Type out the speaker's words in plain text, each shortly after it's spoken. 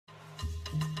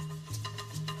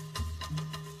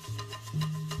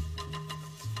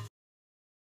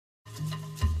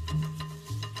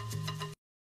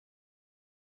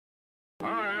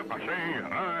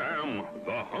I am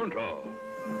the hunter.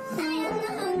 I am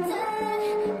the hunter.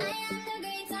 I am the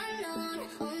great unknown.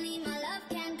 Only my love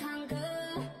can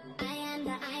conquer. I am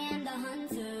the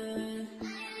hunter.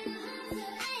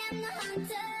 I am the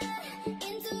hunter.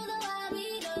 Into the wild we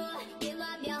go. Give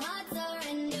up your heart,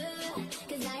 surrender.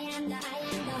 'Cause I am the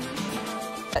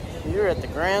hunter. Here at the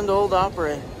Grand Ole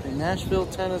Opry in Nashville,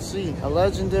 Tennessee, a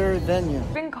legendary venue.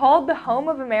 It's been called the home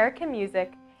of American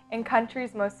music and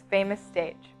country's most famous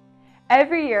stage.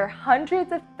 Every year,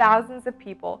 hundreds of thousands of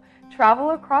people travel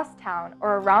across town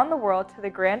or around the world to the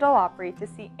Grand Ole Opry to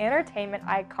see entertainment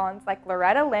icons like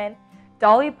Loretta Lynn,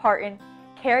 Dolly Parton,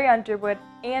 Carrie Underwood,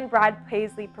 and Brad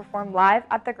Paisley perform live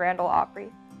at the Grand Ole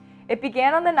Opry. It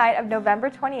began on the night of November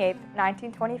 28,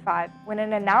 1925, when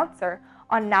an announcer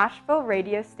on Nashville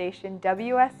radio station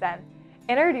WSM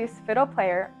introduced fiddle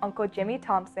player Uncle Jimmy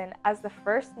Thompson as the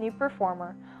first new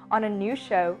performer on a new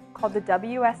show called the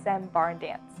WSM Barn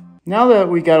Dance. Now that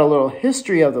we got a little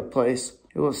history of the place,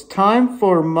 it was time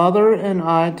for Mother and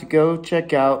I to go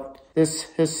check out this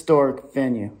historic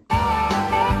venue.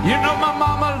 You know my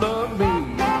mama loved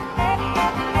me.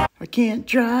 I can't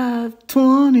drive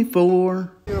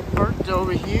 24. We're parked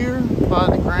over here by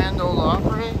the Grand Ole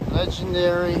Opry,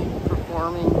 legendary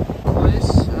performing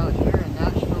place out here in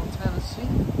Nashville, Tennessee.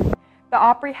 The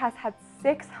Opry has had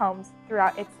 6 homes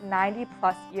throughout its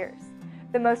 90-plus years.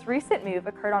 The most recent move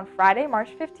occurred on Friday,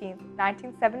 March 15,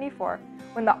 1974,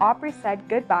 when the Opry said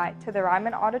goodbye to the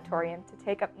Ryman Auditorium to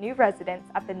take up new residence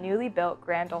at the newly built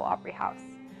Grand Ole Opry House.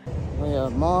 We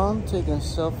have Mom taking a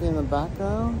selfie in the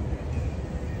background.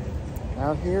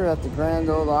 Out here at the Grand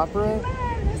Ole Opry.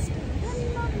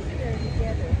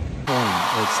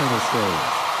 At center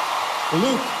stage.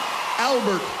 Luke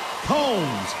Albert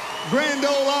Combs, Grand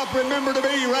Ole Opry member to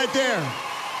be right there.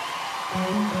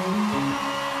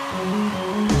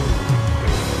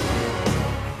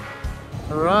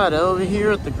 Alright, over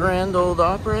here at the Grand Ole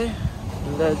Opry,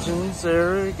 legends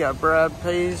there. We got Brad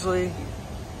Paisley,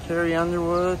 Carrie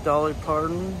Underwood, Dolly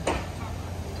Parton.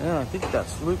 Yeah, I think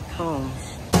that's Luke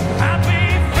Combs. I'll be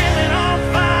feeling on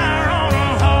fire on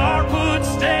a hardwood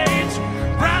stage.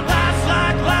 Bright lights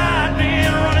like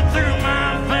lightning running through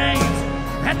my veins.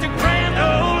 At the Grand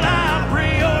Ole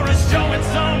Opry or a show in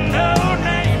some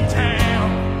no-name town.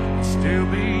 I'd still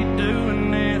be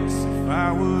doing this if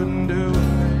I wouldn't do it.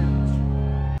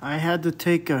 I had to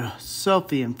take a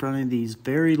selfie in front of these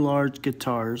very large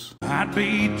guitars. I'd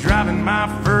be driving my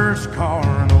first car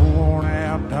in a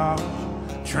worn-out Dodge,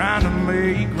 trying to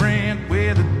make rent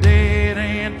with a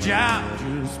dead-end job,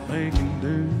 just making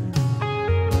do.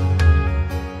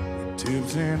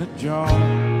 Tips in a jar,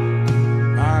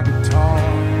 my guitar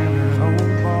in an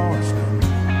old bar stool.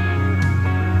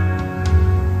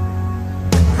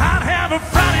 I'd have a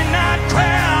Friday night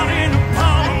crowd in the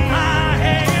palm of my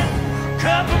hand,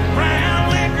 cup of brown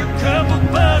liquor, couple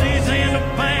buddies in a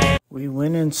band. We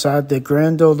went inside the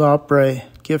Grand Ole Opry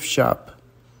gift shop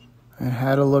and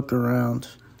had a look around.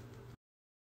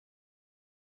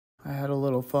 I had a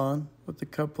little fun with a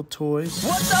couple toys.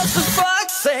 What does the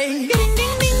fox say?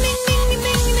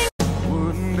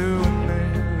 Wouldn't do it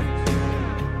next.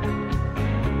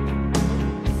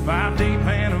 5 deep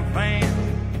in a van,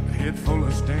 a head full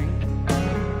of steam.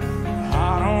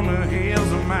 Hot on the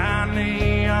heels of my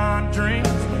neon dreams.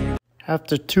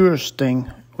 After touristing,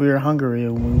 we were hungry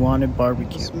and we wanted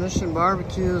barbecue. This Mission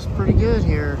Barbecue is pretty good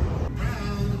here.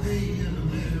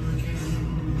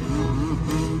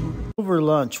 Over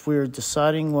lunch, we were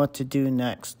deciding what to do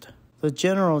next. The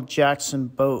General Jackson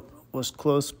boat was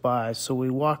close by, so we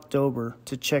walked over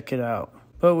to check it out.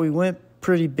 But we went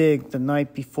pretty big the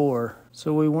night before,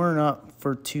 so we weren't up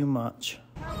for too much.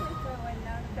 Probably if I would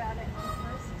known about it on the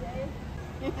first day.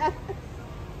 Yeah.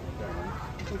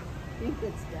 He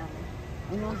gets down there.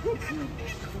 And I'll get you.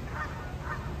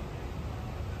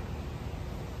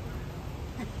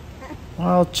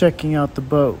 While checking out the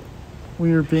boat,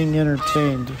 we were being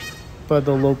entertained by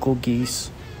the local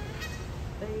geese.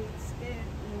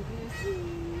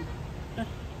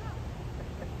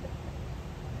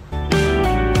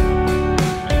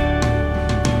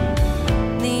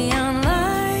 Neon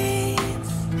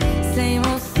lights, same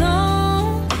old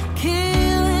song,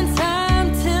 killing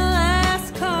time till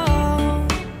last call.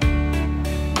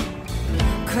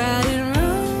 Crowded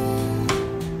room,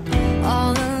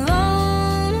 all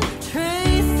alone,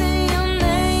 tracing your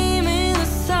name in the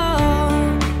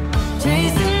song,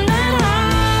 chasing that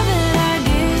high.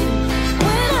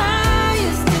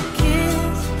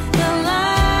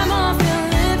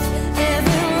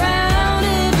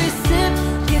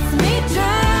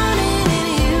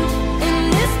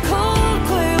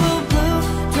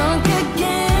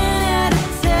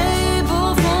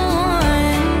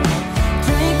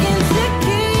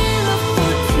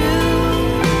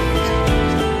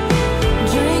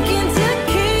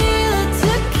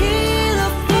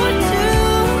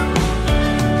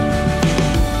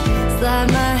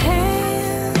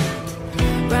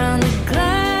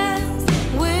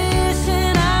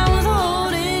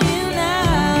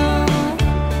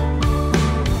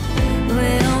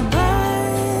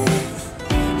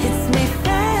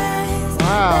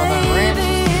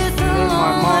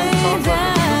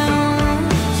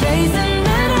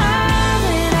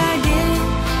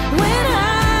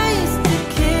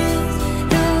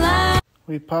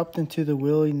 popped into the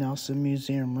Willie Nelson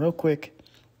Museum real quick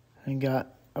and got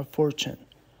a fortune.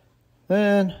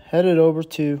 Then headed over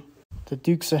to the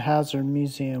Dukes of Hazzard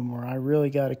Museum, where I really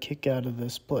got a kick out of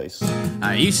this place.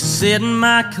 I used to sit in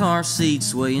my car seat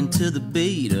swaying to the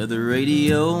beat of the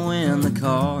radio in the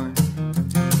car,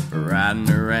 riding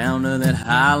around to that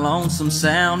high lonesome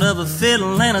sound of a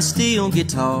fiddle and a steel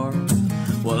guitar.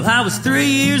 Well, I was 3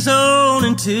 years old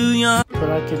and too young, but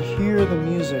I could hear the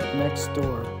music next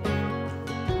door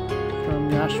from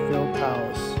Nashville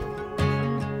Palace.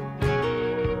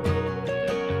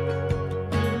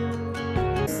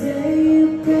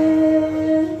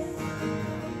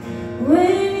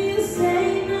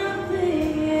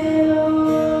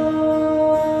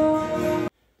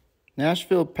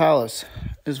 Nashville Palace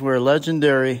is where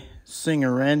legendary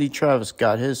singer Randy Travis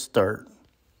got his start.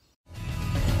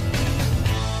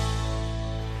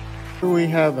 Here we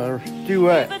have a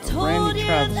duet of Randy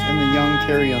Travis and the young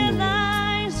Carrie Underwood.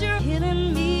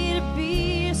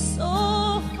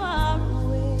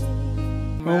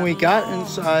 When we got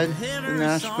inside the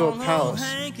Nashville Palace,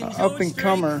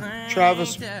 up-and-comer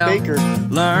Travis Baker,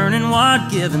 learning what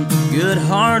giving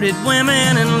good-hearted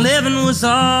women and living was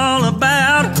all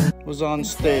about, was on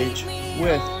stage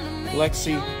with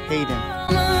Lexi Hayden.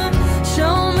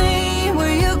 Show me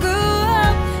where you grew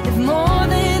up. If more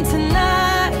than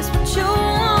tonight is what you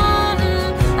want,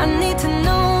 I need to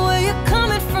know where you're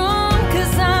coming from,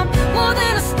 'cause I'm more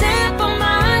than a step on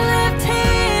my left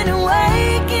hand and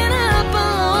waking up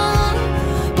alone.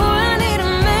 Boy, I need a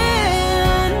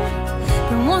man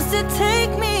that wants to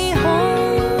take me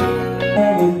home.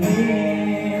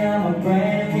 Again, I'm a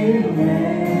brand new man.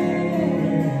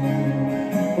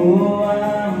 Oh,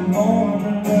 I'm born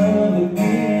in love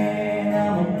again.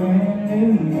 I'm a brand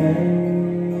new man.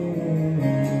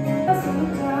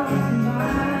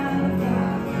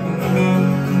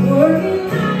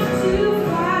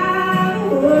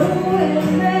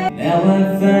 Now I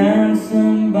found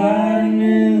somebody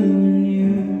new, and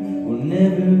you will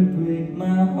never break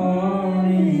my heart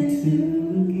in two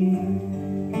again.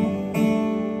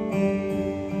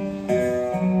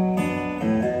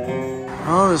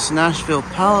 Oh, this Nashville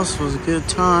Palace was a good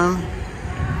time.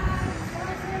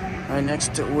 Right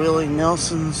next to Willie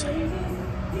Nelson's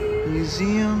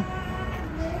Museum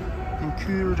in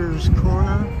Cooter's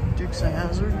Corner, Dukes of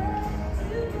Hazzard.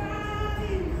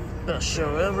 Best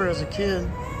show ever as a kid.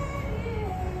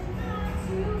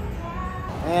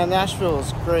 Man, Nashville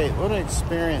was great. What an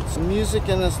experience. The music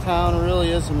in this town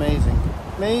really is amazing.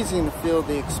 Amazing to feel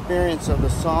the experience of the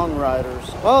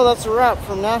songwriters. Well, that's a wrap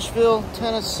from Nashville,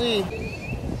 Tennessee.